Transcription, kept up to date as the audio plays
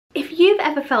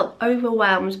ever felt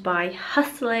overwhelmed by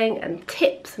hustling and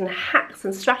tips and hacks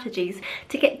and strategies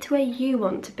to get to where you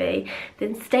want to be,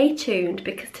 then stay tuned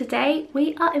because today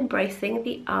we are embracing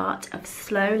the art of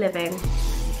slow living.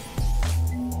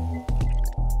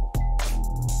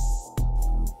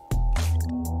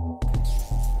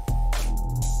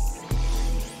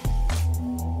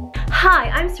 Hi,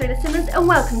 I'm Serena Simmons and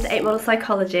welcome to 8 Model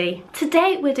Psychology.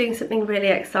 Today we're doing something really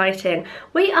exciting.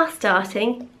 We are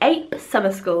starting APE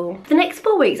Summer School. For the next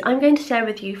 4 weeks I'm going to share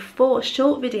with you 4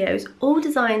 short videos all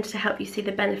designed to help you see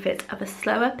the benefits of a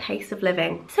slower pace of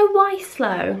living. So why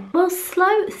slow? Well,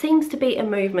 slow seems to be a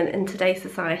movement in today's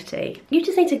society. You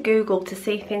just need to Google to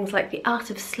see things like the art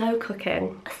of slow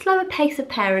cooking, a slower pace of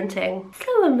parenting,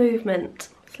 slower movement,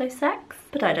 slow sex,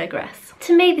 but I digress.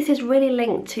 To me, this is really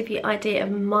linked to the idea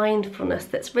of mindfulness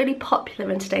that's really popular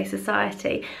in today's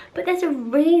society, but there's a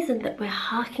reason that we're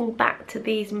harking back to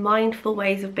these mindful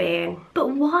ways of being.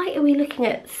 But why are we looking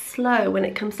at slow when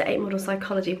it comes to 8 Model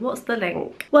Psychology? What's the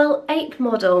link? Well, 8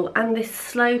 Model and this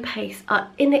slow pace are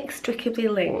inextricably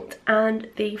linked, and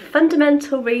the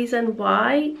fundamental reason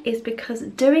why is because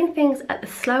doing things at a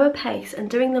slower pace and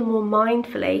doing them more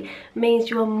mindfully means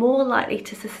you are more likely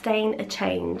to sustain a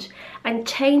change. And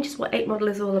change is what 8 Model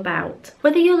is all about.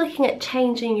 Whether you're looking at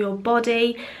changing your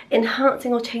body,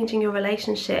 enhancing or changing your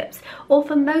relationships, or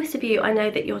for most of you I know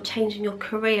that you're changing your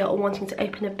career or wanting to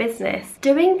open a business,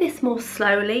 doing this more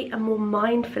slowly and more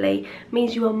mindfully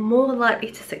means you are more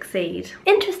likely to succeed.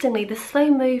 Interestingly, the slow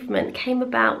movement came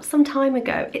about some time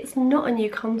ago. It's not a new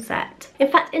concept. In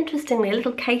fact, interestingly, a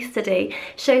little case study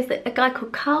shows that a guy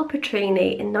called Carl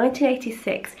Petrini in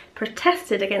 1986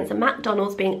 protested against a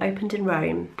McDonald's being opened in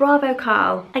Rome. Bravo,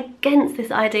 Carl. Against this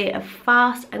idea of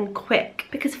fast and quick,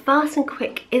 because fast and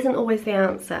quick isn't always the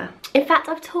answer. In fact,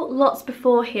 I've talked lots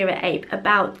before here at APE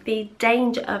about the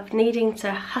danger of needing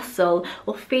to hustle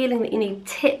or feeling that you need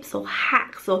tips or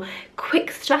hacks or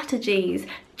quick strategies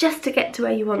just to get to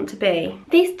where you want to be.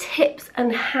 These tips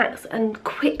and hacks and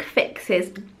quick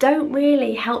fixes don't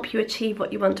really help you achieve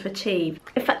what you want to achieve.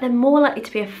 In fact, they're more likely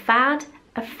to be a fad,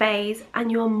 a phase, and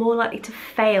you're more likely to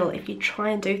fail if you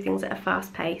try and do things at a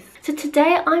fast pace. So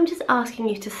today I'm just asking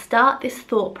you to start this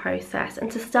thought process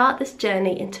and to start this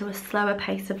journey into a slower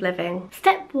pace of living.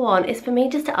 Step 1 is for me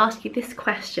just to ask you this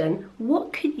question: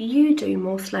 what could you do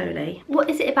more slowly? What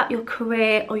is it about your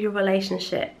career or your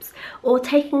relationships, or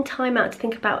taking time out to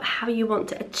think about how you want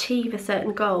to achieve a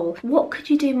certain goal? What could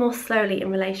you do more slowly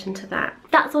in relation to that?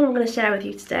 That's all I'm going to share with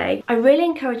you today. I really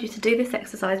encourage you to do this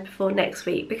exercise before next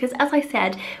week because, as I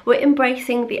said, we're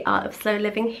embracing the art of slow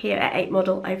living here at 8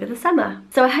 Model over the summer.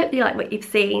 So I hope you like what you've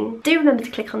seen. Do remember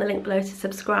to click on the link below to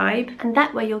subscribe, and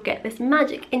that way you'll get this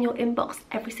magic in your inbox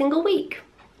every single week.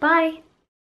 Bye!